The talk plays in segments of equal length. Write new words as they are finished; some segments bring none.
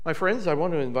My friends, I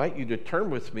want to invite you to turn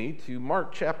with me to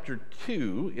Mark chapter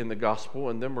 2 in the gospel,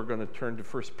 and then we're going to turn to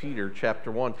 1 Peter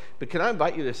chapter 1. But can I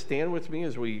invite you to stand with me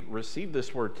as we receive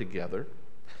this word together?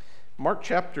 Mark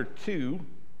chapter 2,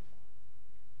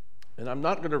 and I'm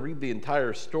not going to read the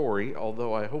entire story,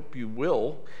 although I hope you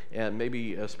will, and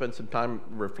maybe spend some time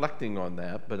reflecting on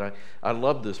that. But I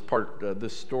love this part,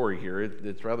 this story here.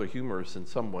 It's rather humorous in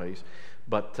some ways.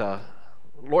 But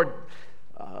Lord,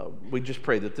 we just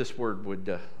pray that this word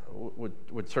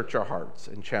would search our hearts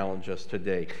and challenge us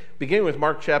today. Beginning with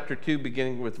Mark chapter 2,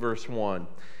 beginning with verse 1.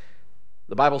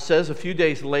 The Bible says, a few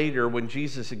days later, when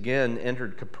Jesus again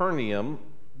entered Capernaum,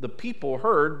 the people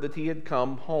heard that he had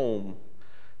come home.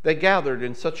 They gathered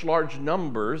in such large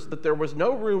numbers that there was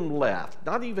no room left,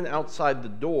 not even outside the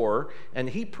door, and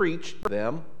he preached to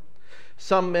them.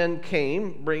 Some men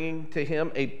came, bringing to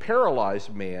him a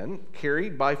paralyzed man,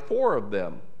 carried by 4 of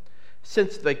them.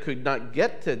 Since they could not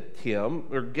get to him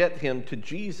or get him to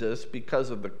Jesus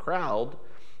because of the crowd,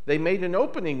 they made an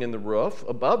opening in the roof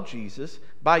above Jesus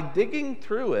by digging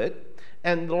through it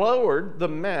and lowered the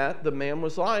mat the man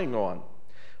was lying on.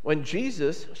 When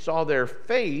Jesus saw their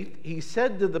faith, he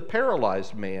said to the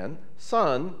paralyzed man,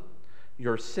 "Son,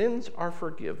 your sins are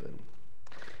forgiven."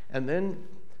 And then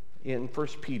in 1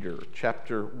 Peter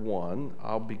chapter 1,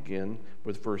 I'll begin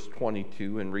with verse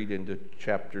 22 and read into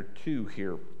chapter 2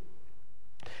 here.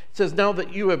 It says, "Now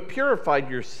that you have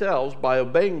purified yourselves by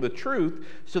obeying the truth,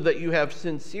 so that you have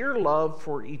sincere love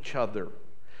for each other.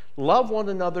 Love one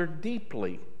another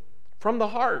deeply, from the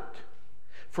heart.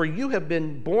 For you have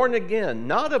been born again,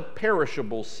 not of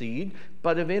perishable seed,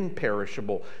 but of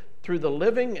imperishable, through the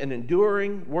living and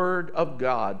enduring word of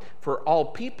God. For all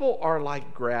people are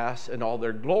like grass, and all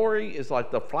their glory is like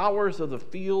the flowers of the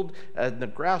field, and the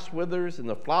grass withers and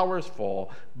the flowers fall,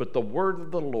 but the word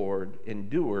of the Lord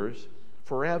endures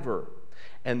forever.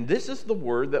 And this is the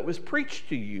word that was preached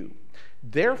to you.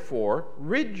 Therefore,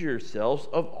 rid yourselves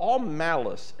of all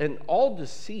malice and all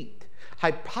deceit,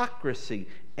 hypocrisy,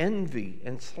 envy,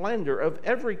 and slander of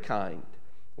every kind.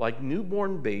 Like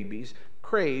newborn babies,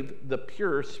 crave the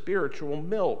pure spiritual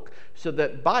milk, so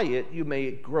that by it you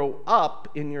may grow up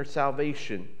in your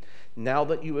salvation, now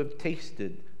that you have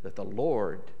tasted that the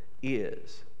Lord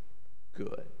is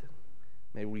good."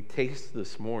 May we taste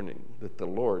this morning that the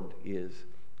Lord is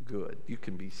good. You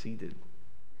can be seated.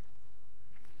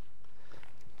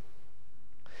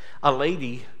 A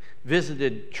lady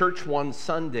visited church one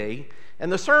Sunday,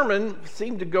 and the sermon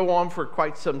seemed to go on for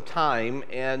quite some time,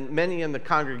 and many in the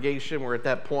congregation were at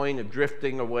that point of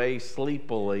drifting away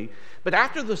sleepily. But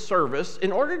after the service,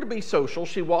 in order to be social,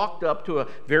 she walked up to a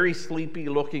very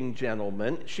sleepy-looking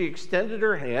gentleman. She extended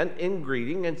her hand in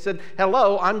greeting and said,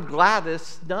 "Hello, I'm glad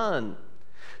it's done."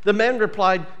 The man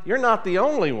replied, "You're not the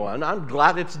only one. I'm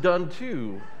glad it's done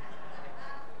too."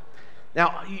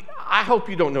 Now, I hope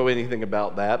you don't know anything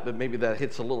about that, but maybe that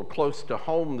hits a little close to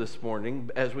home this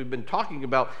morning as we've been talking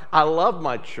about I love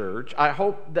my church. I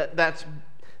hope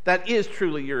that is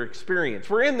truly your experience.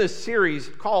 We're in this series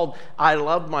called I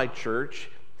Love My Church,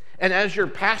 and as your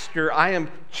pastor, I am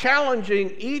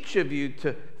challenging each of you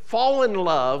to fall in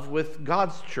love with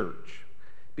God's church,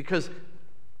 because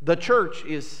the church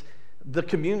is the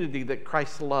community that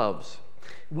Christ loves.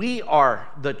 We are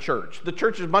the church. The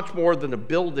church is much more than a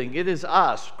building. It is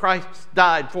us. Christ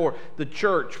died for the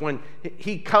church. When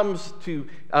he comes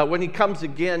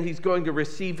again, he's going to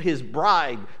receive his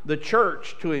bride, the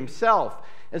church, to himself.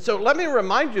 And so let me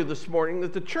remind you this morning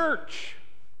that the church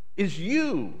is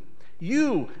you.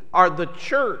 You are the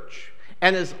church.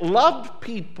 And as loved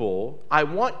people, I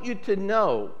want you to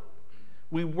know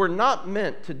we were not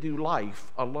meant to do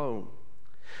life alone.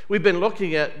 We've been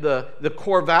looking at the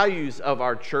core values of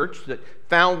our church, that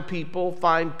found people,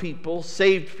 find people,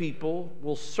 saved people,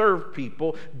 will serve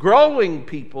people, growing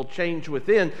people, change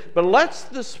within. But let's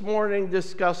this morning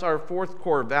discuss our 4th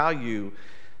core value.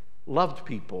 Loved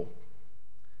people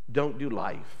don't do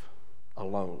life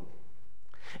alone.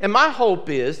 And my hope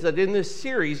is that in this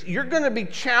series, you're going to be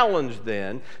challenged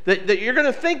then, that you're going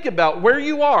to think about where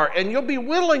you are, and you'll be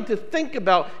willing to think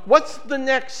about what's the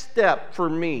next step for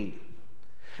me.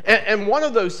 And one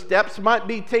of those steps might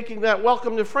be taking that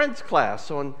Welcome to Friends class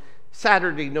on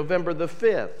Saturday, November the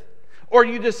 5th. Or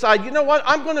you decide, you know what,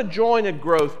 I'm going to join a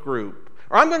growth group.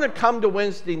 Or I'm going to come to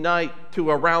Wednesday night to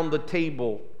Around the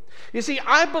Table. You see,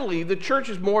 I believe the church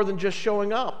is more than just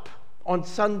showing up on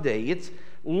Sunday. It's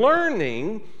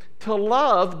learning to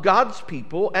love God's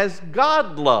people as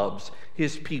God loves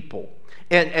his people.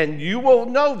 And you will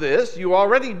know this, you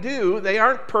already do, they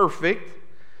aren't perfect.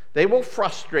 They will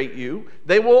frustrate you.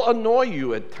 They will annoy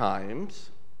you at times.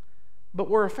 But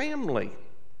we're a family.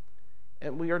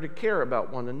 and we are to care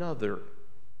about one another.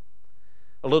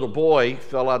 A little boy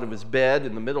fell out of his bed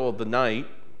in the middle of the night.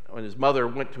 When his mother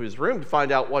went to his room to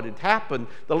find out what had happened,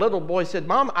 the little boy said,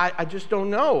 "Mom, I just don't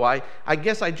know. I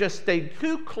guess I just stayed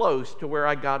too close to where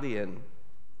I got in."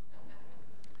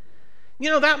 You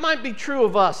know, that might be true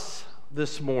of us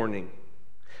this morning.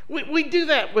 We do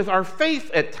that with our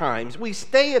faith at times. We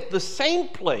stay at the same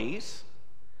place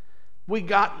we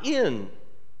got in.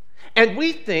 And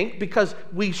we think because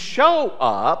we show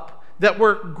up that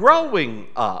we're growing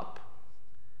up.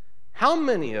 How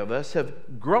many of us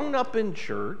have grown up in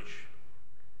church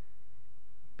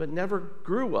but never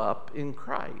grew up in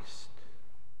Christ?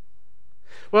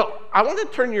 Well, I want to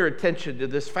turn your attention to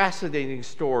this fascinating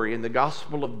story in the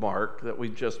Gospel of Mark that we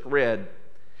just read.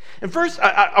 And first,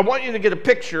 I want you to get a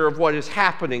picture of what is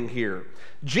happening here.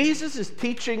 Jesus is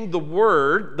teaching the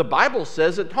Word, the Bible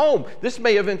says, at home. This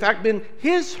may have, in fact, been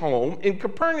his home in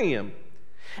Capernaum.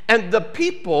 And the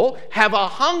people have a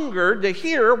hunger to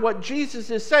hear what Jesus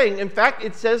is saying. In fact,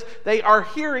 it says they are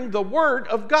hearing the Word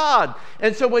of God.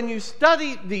 And so when you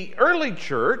study the early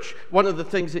church, one of the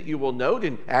things that you will note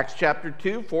in Acts chapter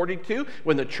 2, 42,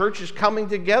 when the church is coming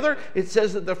together, it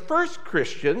says that the first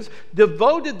Christians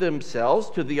devoted themselves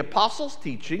to the apostles'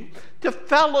 teaching, to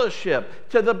fellowship,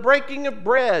 to the breaking of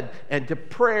bread, and to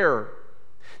prayer.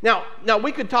 Now,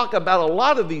 we could talk about a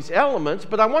lot of these elements,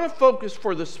 but I want to focus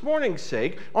for this morning's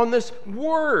sake on this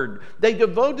word. They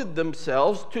devoted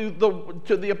themselves to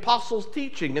the apostles'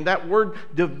 teaching, and that word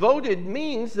devoted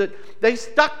means that they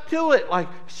stuck to it like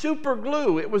super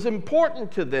glue. It was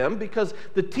important to them because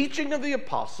the teaching of the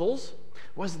apostles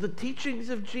was the teachings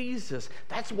of Jesus.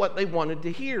 That's what they wanted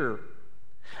to hear.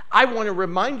 I want to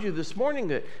remind you this morning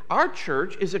that our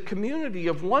church is a community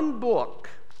of one book.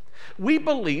 We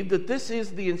believe that this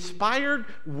is the inspired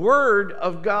Word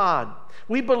of God.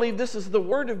 We believe this is the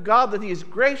Word of God that He has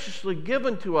graciously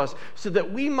given to us so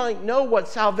that we might know what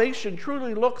salvation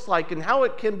truly looks like and how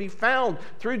it can be found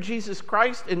through Jesus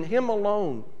Christ and Him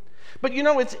alone. But you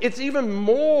know, it's even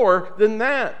more than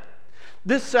that.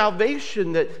 This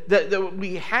salvation that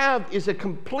we have is a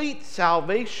complete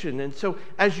salvation. And so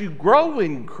as you grow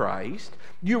in Christ,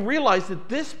 you realize that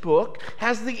this book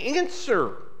has the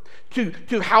answer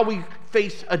to how we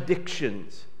face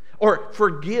addictions or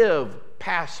forgive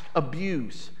past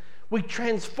abuse. We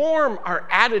transform our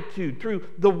attitude through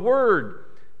the Word.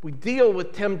 We deal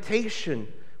with temptation.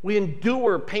 We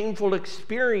endure painful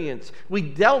experience. We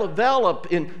develop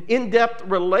in-depth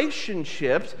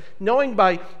relationships, knowing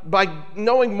by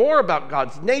knowing more about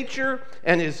God's nature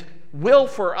and His will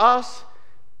for us.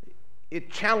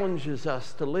 It challenges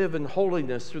us to live in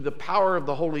holiness through the power of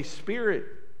the Holy Spirit.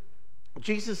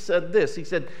 Jesus said this. He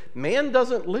said, "Man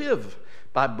doesn't live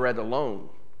by bread alone,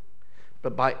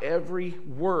 but by every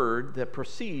word that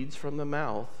proceeds from the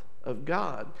mouth of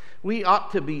God." We ought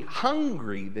to be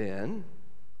hungry then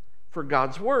for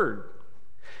God's word.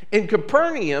 In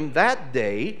Capernaum that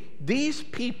day, these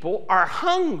people are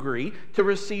hungry to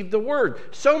receive the word,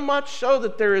 so much so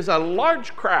that there is a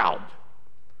large crowd.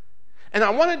 And I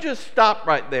want to just stop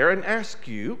right there and ask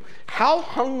you, how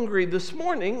hungry this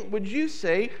morning would you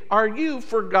say are you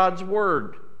for God's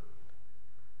word?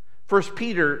 1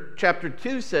 Peter chapter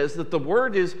 2 says that the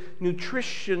word is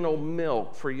nutritional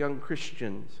milk for young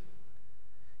Christians.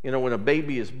 You know, when a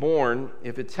baby is born,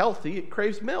 if it's healthy, it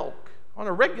craves milk on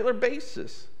a regular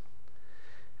basis.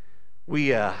 We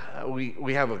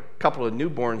have a couple of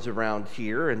newborns around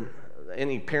here, and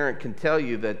any parent can tell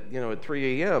you that, you know, at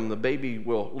 3 a.m. the baby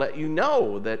will let you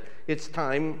know that it's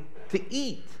time to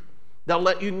eat. They'll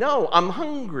let you know, "I'm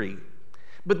hungry."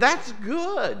 But that's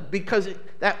good because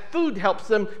that food helps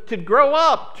them to grow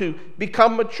up, to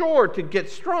become mature, to get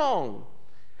strong.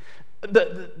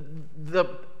 The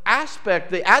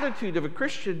aspect, the attitude of a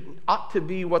Christian ought to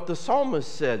be what the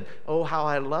psalmist said, "Oh, how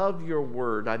I love your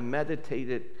word. I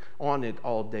meditated on it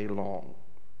all day long."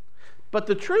 But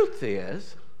the truth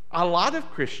is, a lot of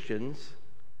Christians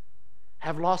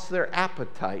have lost their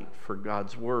appetite for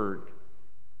God's word.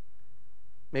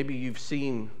 Maybe you've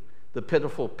seen the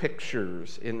pitiful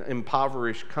pictures in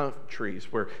impoverished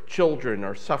countries where children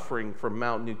are suffering from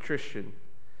malnutrition.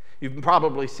 You've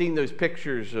probably seen those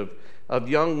pictures of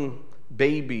young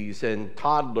babies and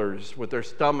toddlers with their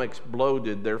stomachs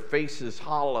bloated, their faces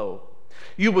hollow.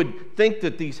 You would think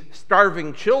that these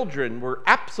starving children were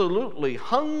absolutely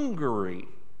hungry.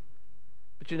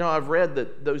 But you know, I've read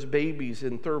that those babies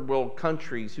in third world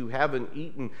countries who haven't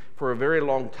eaten for a very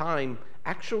long time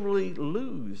actually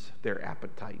lose their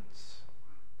appetites.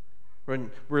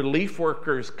 When relief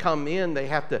workers come in, they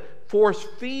have to force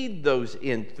feed those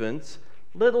infants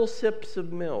little sips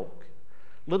of milk,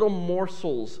 little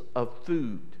morsels of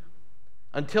food.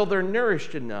 until they're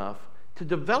nourished enough to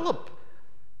develop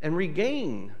and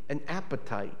regain an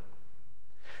appetite.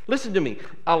 Listen to me.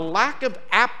 A lack of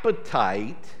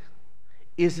appetite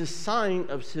is a sign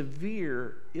of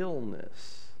severe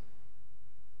illness.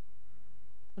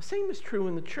 The same is true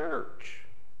in the church.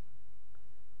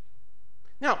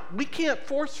 Now, we can't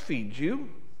force feed you.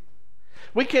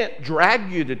 We can't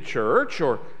drag you to church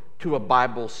or to a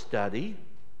Bible study.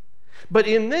 But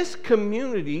in this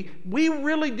community, we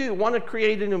really do want to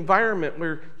create an environment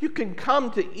where you can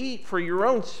come to eat for your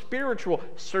own spiritual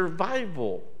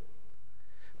survival.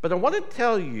 But I want to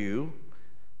tell you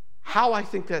how I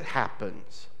think that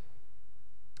happens.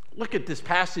 Look at this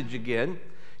passage again.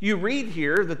 You read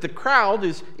here that the crowd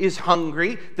is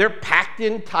hungry. They're packed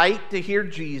in tight to hear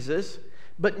Jesus.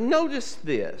 But notice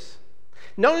this.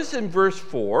 Notice in verse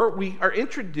 4, we are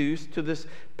introduced to this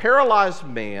paralyzed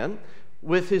man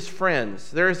with his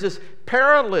friends. There is this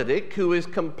paralytic who is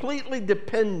completely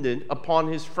dependent upon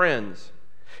his friends.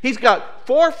 He's got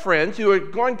 4 friends who are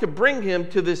going to bring him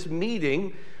to this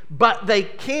meeting, but they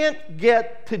can't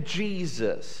get to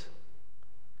Jesus.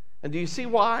 And do you see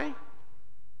why?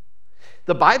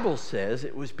 The Bible says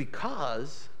it was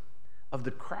because of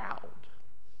the crowd.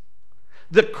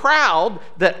 The crowd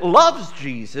that loves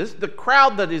Jesus, the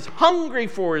crowd that is hungry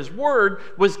for his word,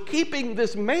 was keeping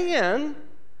this man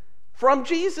from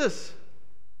Jesus.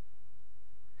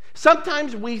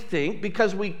 Sometimes we think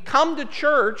because we come to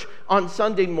church on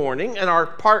Sunday morning and are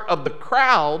part of the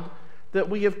crowd that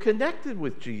we have connected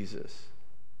with Jesus.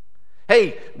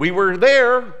 Hey, we were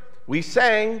there, we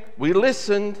sang, we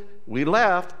listened, we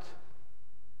left.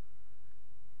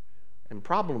 And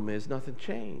problem is nothing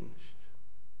changed.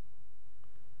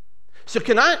 So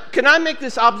can I make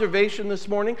this observation this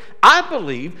morning? I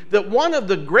believe that one of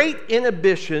the great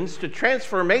inhibitions to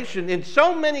transformation in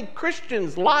so many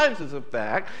Christians' lives, as a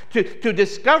fact, to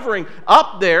discovering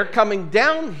up there, coming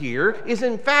down here, is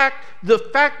in fact the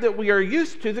fact that we are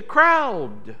used to the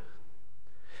crowd.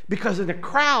 Because in a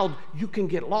crowd, you can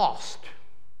get lost.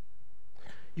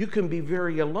 You can be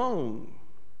very alone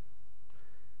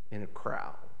in a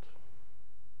crowd.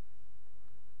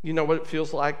 You know what it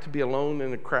feels like to be alone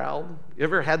in a crowd? You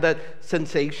ever had that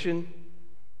sensation?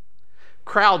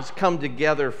 Crowds come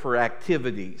together for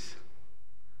activities.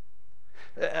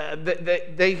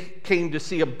 They came to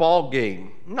see a ball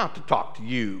game, not to talk to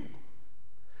you.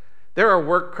 There are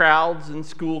work crowds and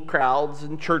school crowds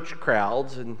and church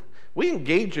crowds, and we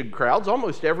engage in crowds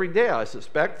almost every day, I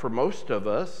suspect, for most of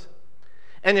us.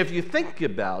 And if you think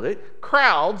about it,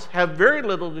 crowds have very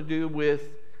little to do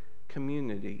with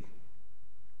community.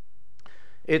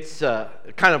 It's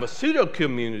kind of a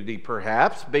pseudo-community,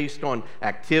 perhaps, based on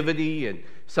activity and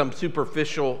some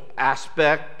superficial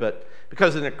aspect. But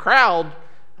because in a crowd,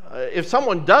 if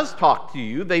someone does talk to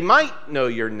you, they might know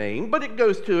your name, but it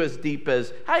goes to as deep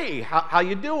as, hey, how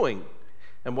you doing?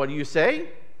 And what do you say?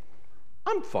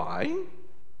 I'm fine.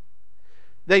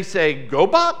 They say, go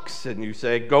Bucks, and you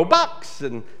say, go Bucks,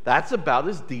 and that's about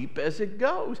as deep as it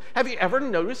goes. Have you ever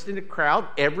noticed in a crowd,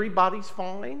 everybody's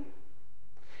fine?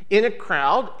 In a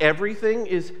crowd, everything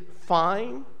is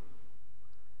fine.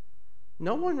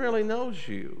 No one really knows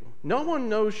you. No one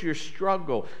knows your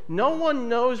struggle. No one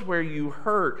knows where you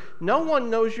hurt. No one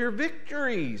knows your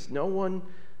victories. No one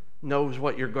knows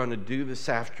what you're going to do this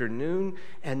afternoon.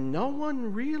 And no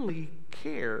one really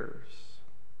cares.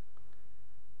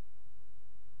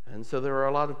 And so there are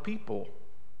a lot of people,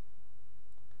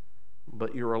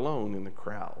 but you're alone in the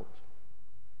crowd.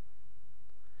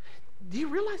 Do you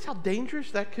realize how dangerous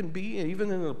that can be,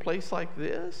 even in a place like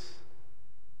this?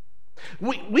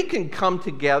 We can come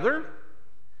together.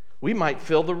 We might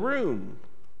fill the room.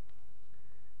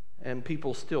 And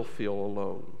people still feel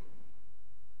alone.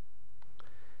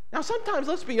 Now, sometimes,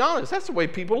 let's be honest, that's the way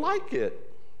people like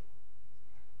it.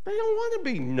 They don't want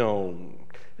to be known.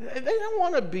 They don't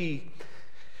want to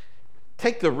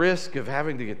take the risk of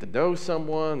having to get to know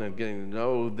someone and getting to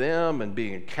know them and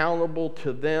being accountable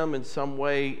to them in some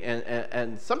way.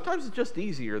 And sometimes it's just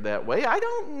easier that way. I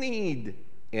don't need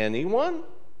anyone. In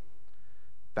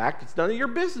fact, it's none of your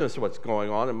business what's going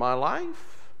on in my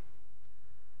life.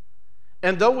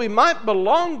 And though we might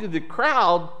belong to the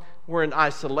crowd, we're in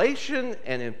isolation.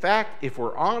 And in fact, if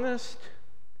we're honest,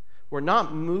 we're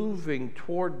not moving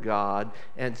toward God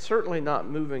and certainly not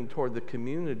moving toward the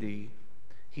community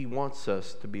He wants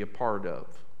us to be a part of.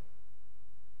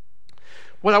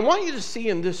 What I want you to see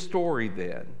in this story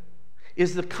then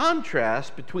is the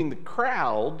contrast between the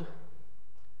crowd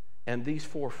and these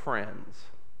 4 friends.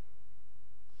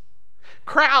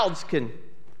 Crowds can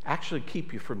actually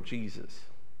keep you from Jesus.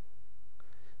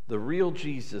 The real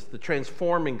Jesus, the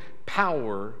transforming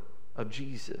power of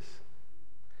Jesus.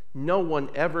 no one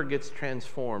ever gets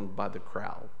transformed by the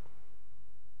crowd.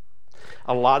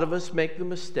 A lot of us make the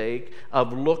mistake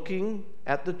of looking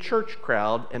at the church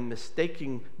crowd and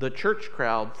mistaking the church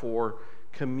crowd for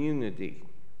community.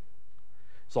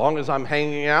 As long as I'm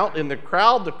hanging out in the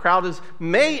crowd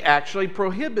may actually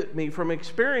prohibit me from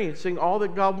experiencing all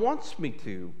that God wants me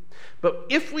to. But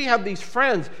if we have these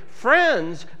friends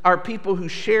are people who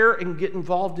share and get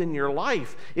involved in your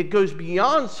life. It goes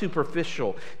beyond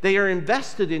superficial. They are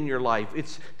invested in your life.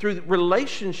 It's through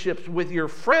relationships with your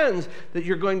friends that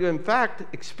you're going to, in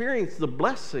fact, experience the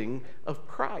blessing of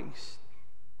Christ.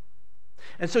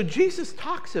 And so Jesus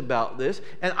talks about this,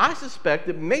 and I suspect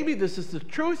that maybe this is the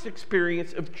truest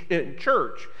experience of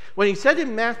church. When he said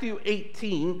in Matthew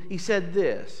 18, he said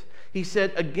this. He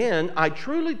said, "Again, I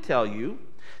truly tell you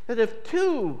that if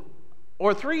 2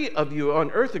 or 3 of you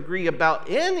on earth agree about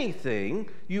anything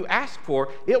you ask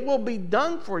for, it will be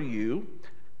done for you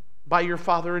by your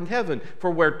Father in heaven.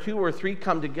 For where 2 or 3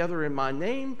 come together in my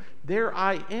name, there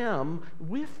I am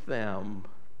with them."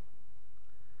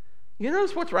 You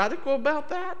notice what's radical about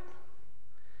that?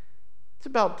 It's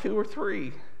about 2 or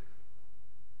 3,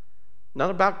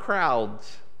 not about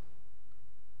crowds.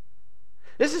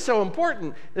 This is so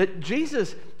important that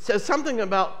Jesus says something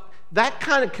about that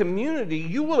kind of community.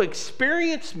 You will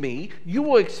experience me, you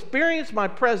will experience my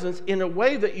presence in a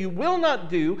way that you will not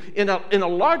do in a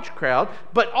large crowd,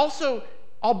 but also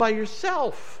all by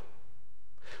yourself.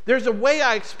 There's a way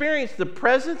I experience the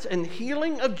presence and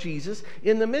healing of Jesus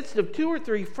in the midst of 2 or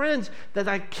 3 friends that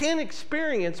I can't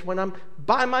experience when I'm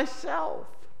by myself.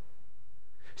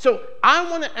 So I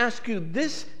want to ask you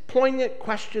this poignant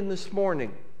question this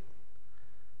morning.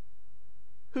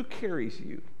 Who carries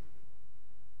you?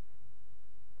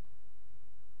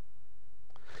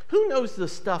 Who knows the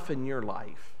stuff in your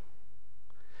life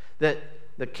that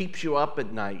keeps you up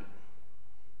at night?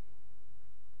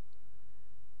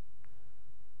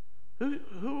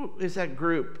 Who is that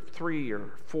group, 3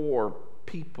 or 4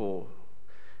 people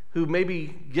who maybe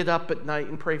get up at night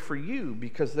and pray for you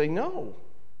because they know?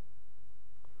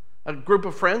 A group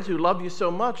of friends who love you so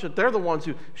much that they're the ones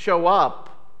who show up.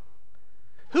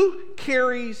 Who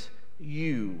carries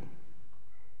you?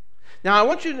 Now, I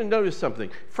want you to notice something.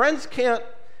 Friends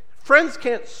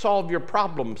can't solve your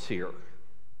problems here,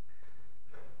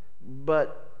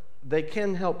 but they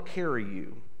can help carry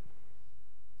you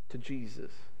to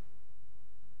Jesus.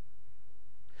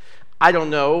 I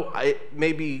don't know,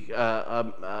 maybe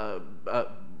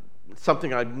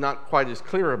something I'm not quite as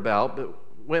clear about, but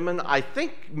women, I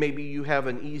think maybe you have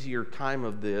an easier time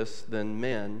of this than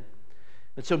men.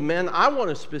 And so men, I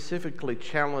want to specifically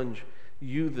challenge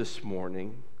you this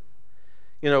morning.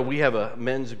 You know, we have a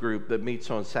men's group that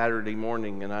meets on Saturday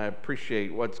morning, and I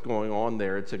appreciate what's going on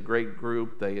there. It's a great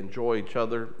group. They enjoy each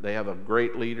other. They have a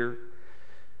great leader.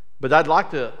 But I'd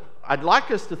like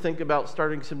us to think about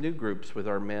starting some new groups with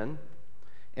our men.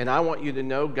 And I want you to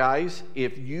know, guys,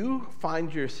 if you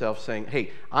find yourself saying,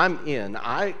 "Hey, I'm in.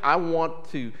 I want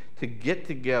to get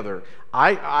together.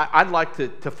 I'd like to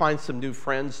find some new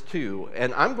friends too."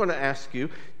 And I'm going to ask you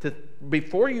to,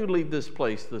 before you leave this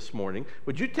place this morning,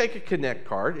 would you take a Connect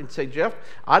card and say, "Jeff,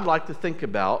 I'd like to think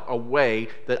about a way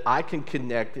that I can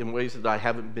connect in ways that I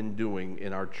haven't been doing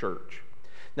in our church."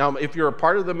 Now, if you're a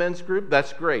part of the men's group,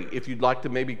 that's great. If you'd like to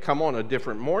maybe come on a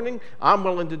different morning, I'm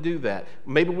willing to do that.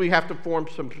 Maybe we have to form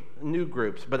some new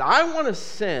groups. But I want to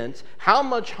sense how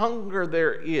much hunger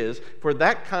there is for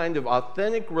that kind of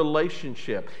authentic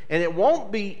relationship. And it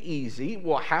won't be easy.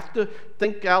 We'll have to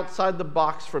think outside the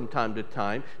box from time to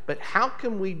time. But how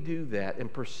can we do that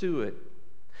and pursue it?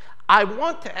 I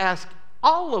want to ask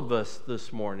all of us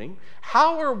this morning,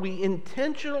 how are we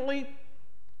intentionally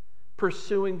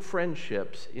pursuing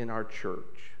friendships in our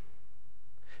church?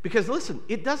 Because listen,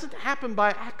 it doesn't happen by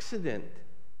accident.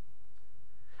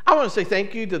 I want to say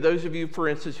thank you to those of you, for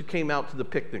instance, who came out to the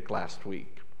picnic last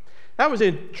week. That was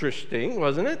interesting,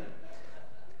 wasn't it?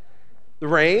 The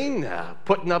rain,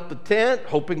 putting up the tent,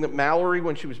 hoping that Mallory,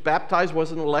 when she was baptized,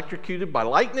 wasn't electrocuted by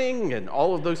lightning, and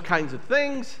all of those kinds of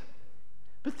things.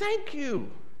 But thank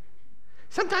you.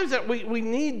 Sometimes that we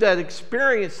need that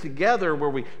experience together where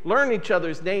we learn each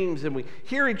other's names and we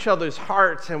hear each other's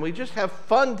hearts and we just have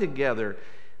fun together.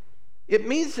 It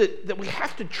means that we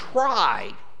have to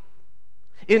try.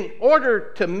 In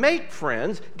order to make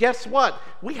friends, guess what?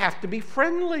 We have to be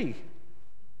friendly.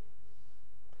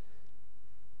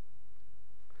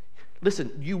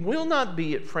 Listen, you will not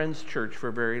be at Friends Church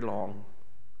for very long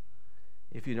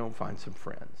if you don't find some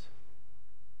friends.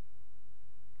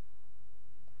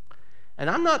 And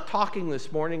I'm not talking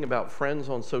this morning about friends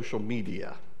on social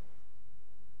media,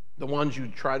 the ones you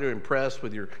try to impress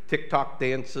with your TikTok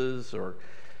dances or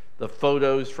the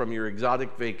photos from your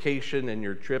exotic vacation and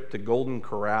your trip to Golden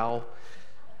Corral.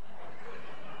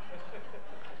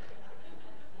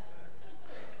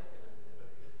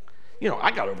 You know, I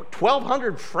got over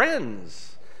 1,200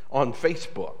 friends on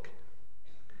Facebook.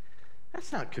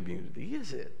 That's not community,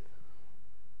 is it?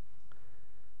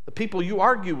 The people you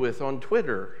argue with on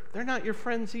Twitter, they're not your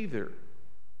friends either.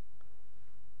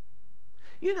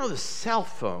 You know, the cell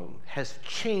phone has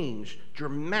changed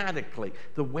dramatically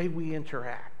the way we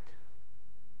interact.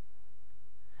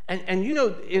 And you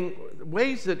know, in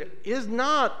ways that is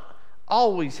not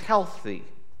always healthy.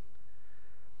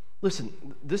 Listen,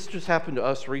 this just happened to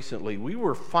us recently. We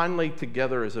were finally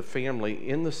together as a family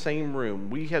in the same room.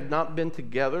 We had not been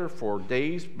together for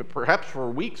days, but perhaps for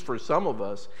weeks for some of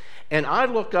us. And I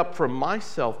look up from my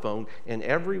cell phone, and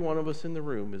every one of us in the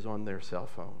room is on their cell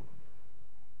phone.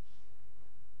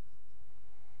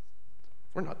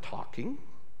 We're not talking.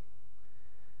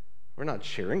 We're not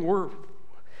sharing.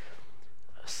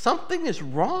 Something is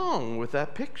wrong with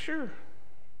that picture.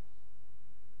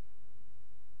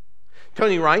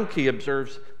 Tony Reinke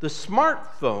observes, the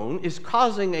smartphone is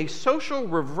causing a social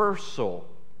reversal.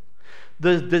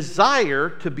 The desire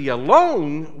to be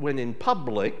alone when in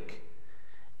public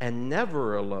and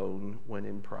never alone when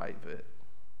in private.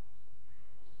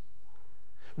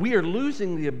 We are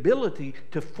losing the ability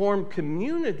to form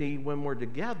community when we're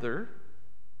together,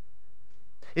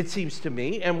 it seems to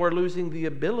me, and we're losing the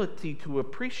ability to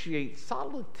appreciate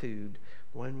solitude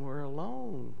when we're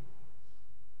alone.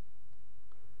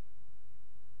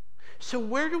 So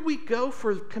where do we go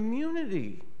for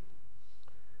community?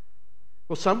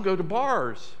 Well, some go to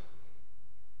bars.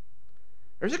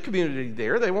 There's a community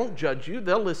there. They won't judge you.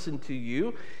 They'll listen to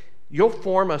you. You'll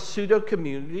form a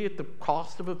pseudo-community at the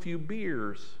cost of a few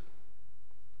beers.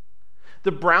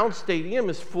 The Brown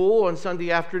Stadium is full on Sunday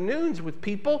afternoons with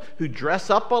people who dress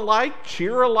up alike,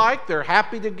 cheer alike. They're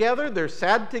happy together. They're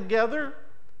sad together.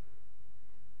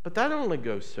 But that only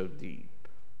goes so deep.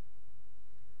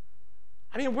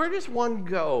 I mean, where does one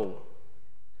go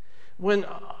when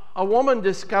a woman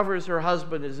discovers her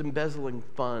husband is embezzling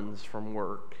funds from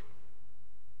work?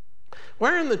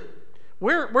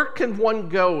 Where can one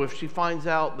go if she finds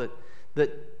out that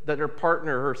her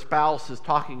partner, her spouse, is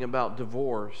talking about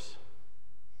divorce?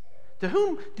 To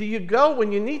whom do you go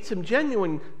when you need some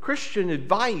genuine Christian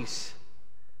advice?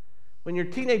 When your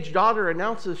teenage daughter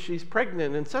announces she's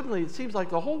pregnant and suddenly it seems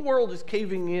like the whole world is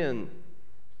caving in?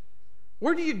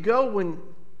 Where do you go when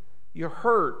you're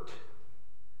hurt?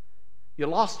 You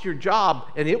lost your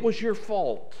job and it was your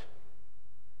fault.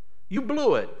 You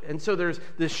blew it. And so there's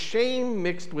this shame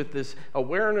mixed with this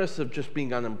awareness of just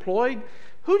being unemployed.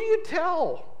 Who do you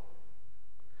tell?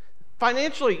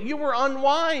 Financially, you were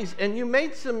unwise and you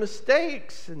made some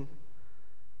mistakes and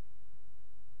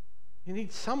you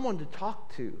need someone to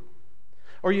talk to.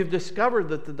 Or you've discovered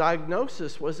that the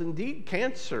diagnosis was indeed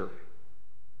cancer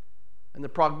and the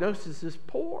prognosis is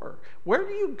poor. Where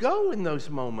do you go in those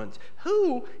moments?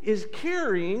 Who is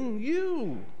carrying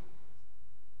you?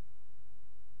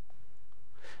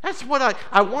 That's what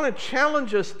I want to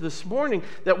challenge us this morning,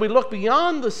 that we look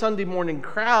beyond the Sunday morning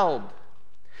crowd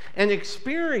and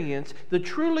experience the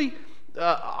true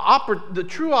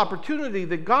opportunity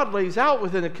that God lays out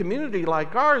within a community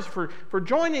like ours for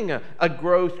joining a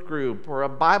growth group or a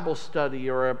Bible study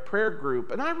or a prayer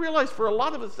group. And I realize for a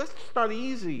lot of us, that's just not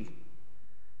easy.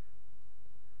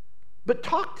 But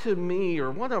talk to me or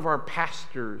one of our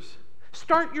pastors.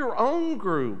 Start your own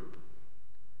group.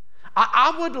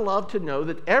 I would love to know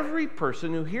that every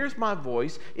person who hears my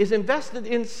voice is invested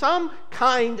in some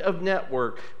kind of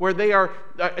network where they are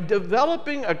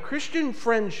developing a Christian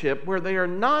friendship where they are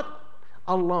not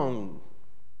alone.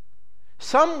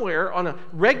 Somewhere on a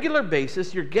regular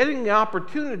basis, you're getting the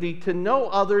opportunity to know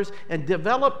others and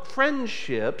develop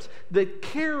friendships that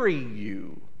carry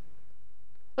you.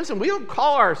 Listen, we don't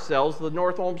call ourselves the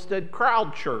North Olmsted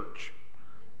Crowd Church.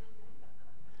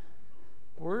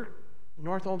 We're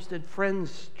North Olmsted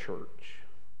Friends Church.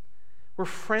 We're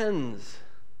friends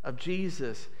of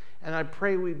Jesus, and I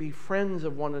pray we be friends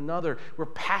of one another. We're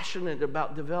passionate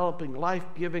about developing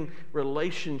life-giving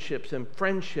relationships and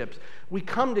friendships. We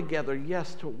come together,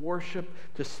 yes, to worship,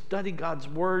 to study God's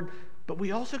Word, but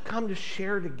we also come to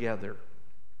share together,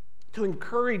 to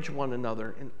encourage one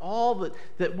another in all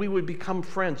that we would become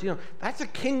friends. You know, that's a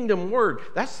kingdom word.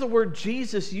 That's the word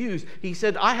Jesus used. He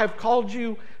said, I have called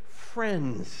you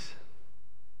friends.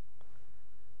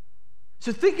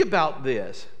 So think about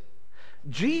this.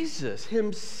 Jesus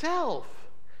himself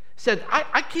said,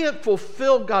 I can't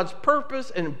fulfill God's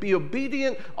purpose and be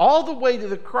obedient all the way to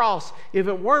the cross if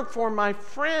it weren't for my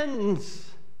friends.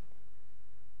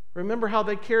 Remember how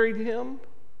they carried him?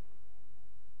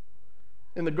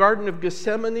 In the Garden of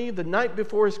Gethsemane, the night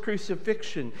before his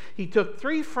crucifixion, he took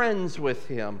 3 friends with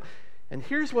him. And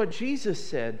here's what Jesus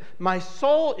said: "My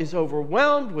soul is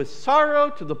overwhelmed with sorrow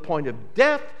to the point of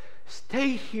death. Stay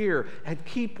here and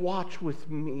keep watch with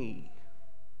me.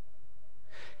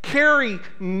 Carry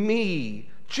me."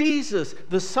 Jesus,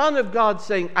 the Son of God,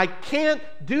 saying, "I can't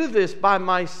do this by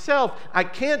myself. I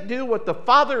can't do what the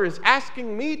Father is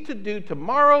asking me to do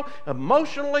tomorrow,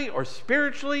 emotionally or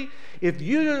spiritually, if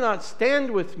you do not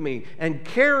stand with me and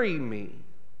carry me."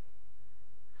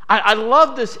 I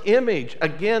love this image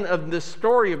again of this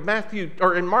story of Matthew,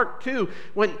 or in Mark 2,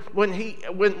 when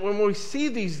we see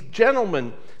these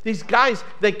gentlemen, these guys,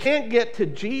 they can't get to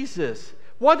Jesus.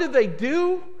 What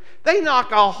do? They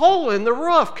knock a hole in the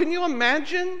roof. Can you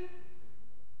imagine?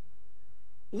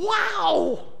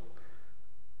 Wow!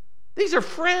 These are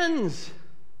friends.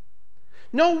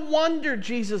 No wonder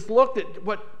Jesus looked at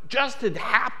what just had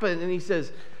happened and he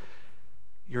says,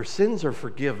 "Your sins are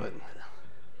forgiven."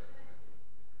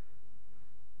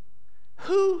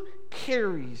 Who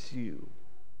carries you?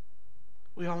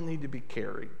 We all need to be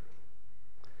carried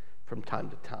from time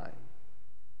to time.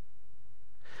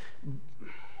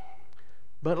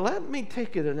 But let me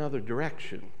take it another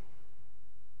direction.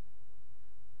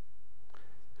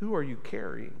 Who are you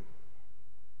carrying?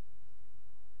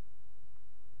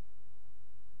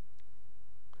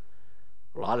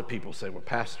 A lot of people say, "Well,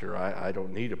 Pastor, I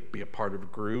don't need to be a part of a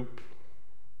group.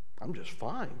 I'm just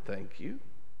fine, thank you."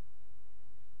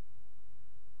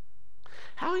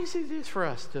 How easy it is for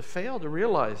us to fail to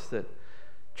realize that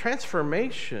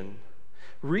transformation,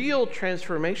 real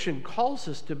transformation, calls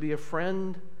us to be a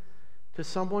friend to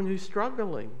someone who's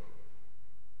struggling.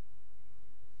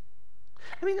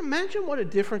 I mean, imagine what a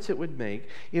difference it would make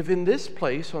if in this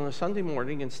place on a Sunday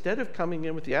morning, instead of coming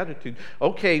in with the attitude,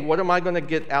 "Okay, what am I going to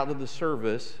get out of the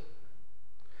service?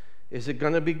 Is it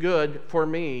going to be good for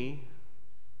me?"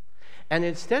 And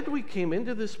instead we came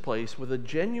into this place with a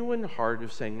genuine heart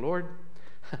of saying, "Lord,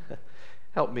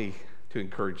 help me to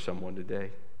encourage someone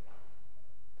today."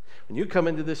 When you come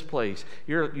into this place,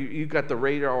 you've got the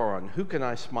radar on. Who can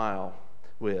I smile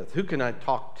with? Who can I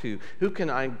talk to? Who can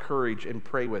I encourage and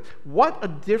pray with? What a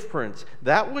difference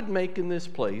that would make in this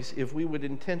place if we would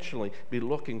intentionally be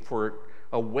looking for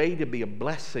a way to be a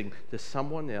blessing to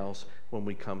someone else when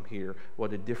we come here.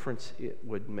 What a difference it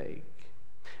would make.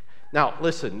 Now,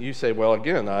 listen, you say, "Well,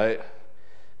 again,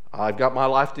 I've got my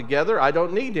life together. I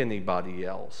don't need anybody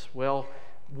else." Well,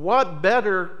 what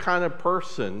better kind of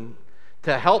person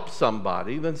to help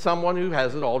somebody than someone who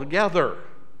has it all together?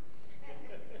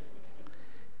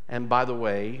 And by the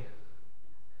way,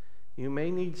 you may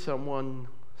need someone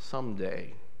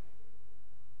someday,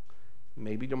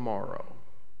 maybe tomorrow.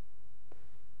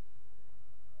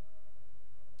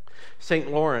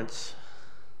 St. Lawrence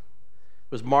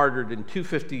was martyred in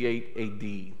 258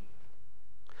 AD.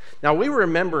 Now, we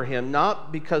remember him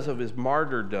not because of his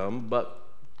martyrdom, but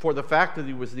for the fact that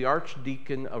he was the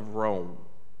Archdeacon of Rome.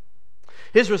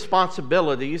 His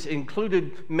responsibilities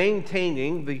included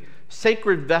maintaining the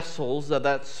sacred vessels of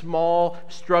that small,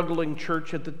 struggling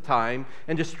church at the time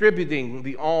and distributing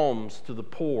the alms to the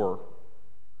poor.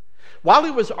 While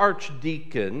he was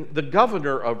archdeacon, the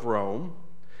governor of Rome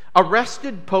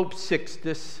arrested Pope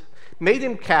Sixtus, made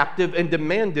him captive, and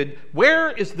demanded,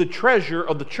 "Where is the treasure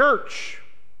of the church?"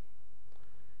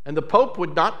 And the Pope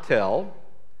would not tell,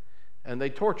 and they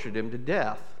tortured him to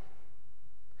death.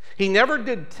 He never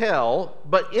did tell,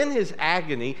 but in his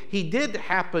agony, he did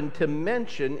happen to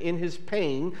mention in his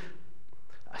pain,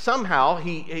 somehow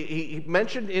he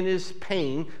mentioned in his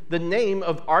pain the name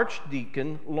of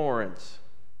Archdeacon Lawrence.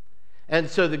 And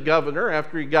so the governor,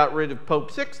 after he got rid of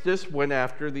Pope Sixtus, went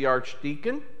after the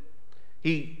archdeacon.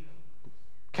 He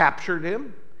captured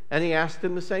him, and he asked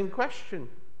him the same question: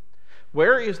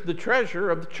 "Where is the treasure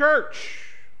of the church?"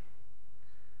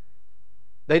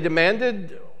 They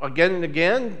demanded again and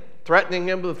again, threatening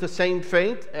him with the same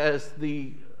fate as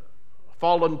the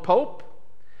fallen pope.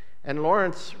 And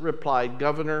Lawrence replied,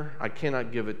 "Governor, I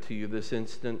cannot give it to you this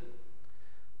instant,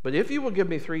 but if you will give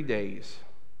me 3 days,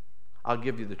 I'll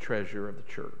give you the treasure of the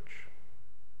church."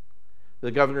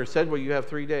 The governor said, "Well, you have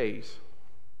 3 days."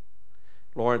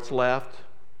 Lawrence left.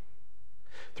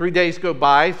 3 days go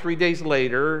by. 3 days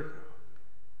later,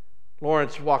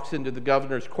 Lawrence walks into the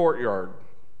governor's courtyard,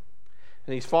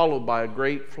 and he's followed by a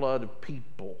great flood of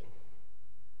people.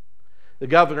 The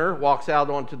governor walks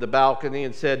out onto the balcony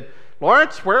and said,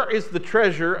 "Lawrence, where is the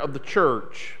treasure of the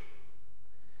church?"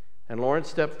 And Lawrence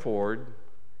stepped forward,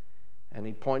 and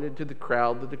he pointed to the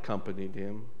crowd that accompanied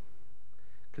him,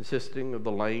 consisting of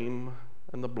the lame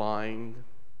and the blind,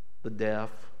 the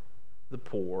deaf, the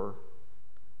poor.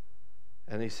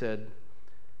 And he said,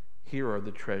 Here are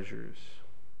the treasures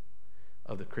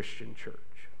of the Christian church.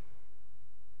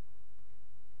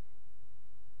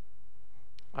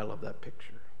 I love that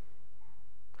picture.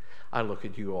 I look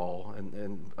at you all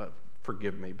and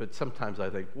forgive me, but sometimes I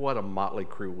think, what a motley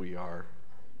crew we are.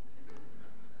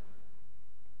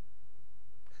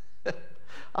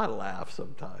 I laugh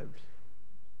sometimes.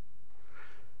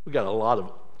 We got a lot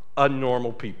of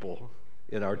unnormal people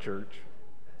in our church.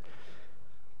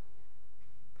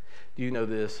 Do you know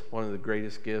this? One of the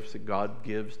greatest gifts that God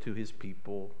gives to his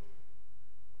people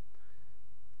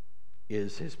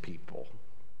is his people.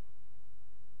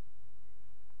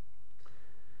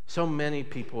 So many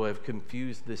people have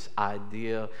confused this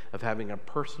idea of having a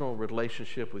personal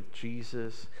relationship with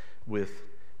Jesus with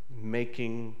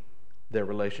making their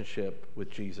relationship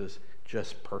with Jesus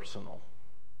just personal.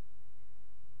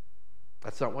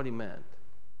 That's not what he meant.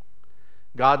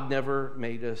 God never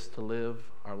made us to live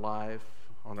our life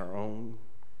on our own.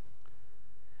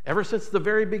 Ever since the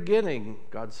very beginning,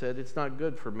 God said it's not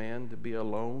good for man to be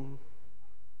alone.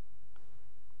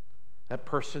 That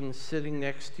person sitting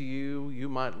next to you, you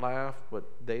might laugh, but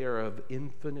they are of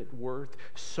infinite worth,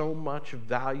 so much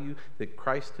value that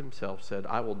Christ himself said,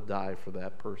 I will die for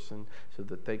that person so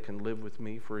that they can live with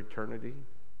me for eternity.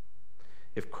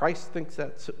 If Christ thinks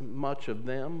that much of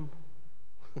them,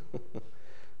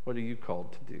 what are you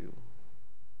called to do?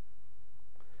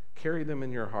 Carry them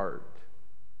in your heart.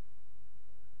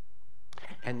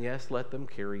 And yes, let them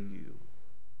carry you.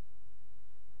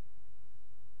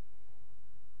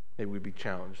 May we be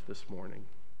challenged this morning.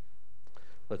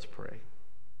 Let's pray.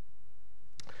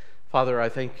 Father, I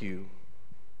thank you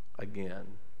again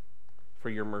for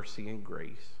your mercy and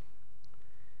grace.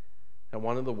 And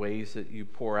one of the ways that you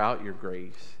pour out your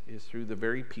grace is through the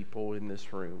very people in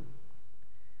this room.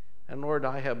 And Lord,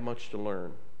 I have much to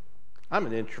learn. I'm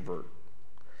an introvert.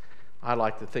 I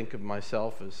like to think of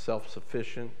myself as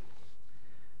self-sufficient.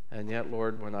 And yet,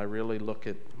 Lord, when I really look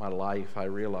at my life, I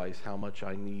realize how much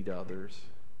I need others.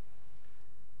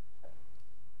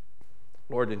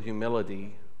 Lord, in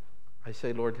humility, I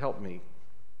say, Lord, help me.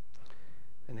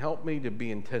 And help me to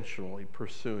be intentionally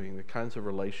pursuing the kinds of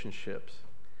relationships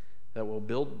that will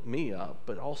build me up,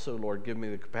 but also, Lord, give me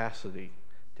the capacity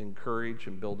to encourage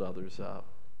and build others up.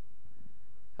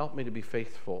 Help me to be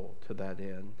faithful to that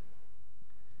end.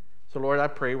 So, Lord, I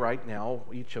pray right now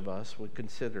each of us would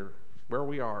consider where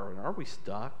we are, and are we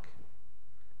stuck?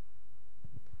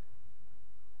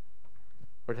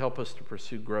 Lord, help us to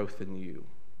pursue growth in you.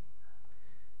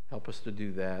 Help us to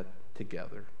do that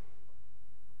together.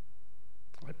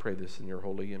 I pray this in your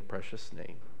holy and precious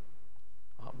name.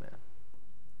 Amen.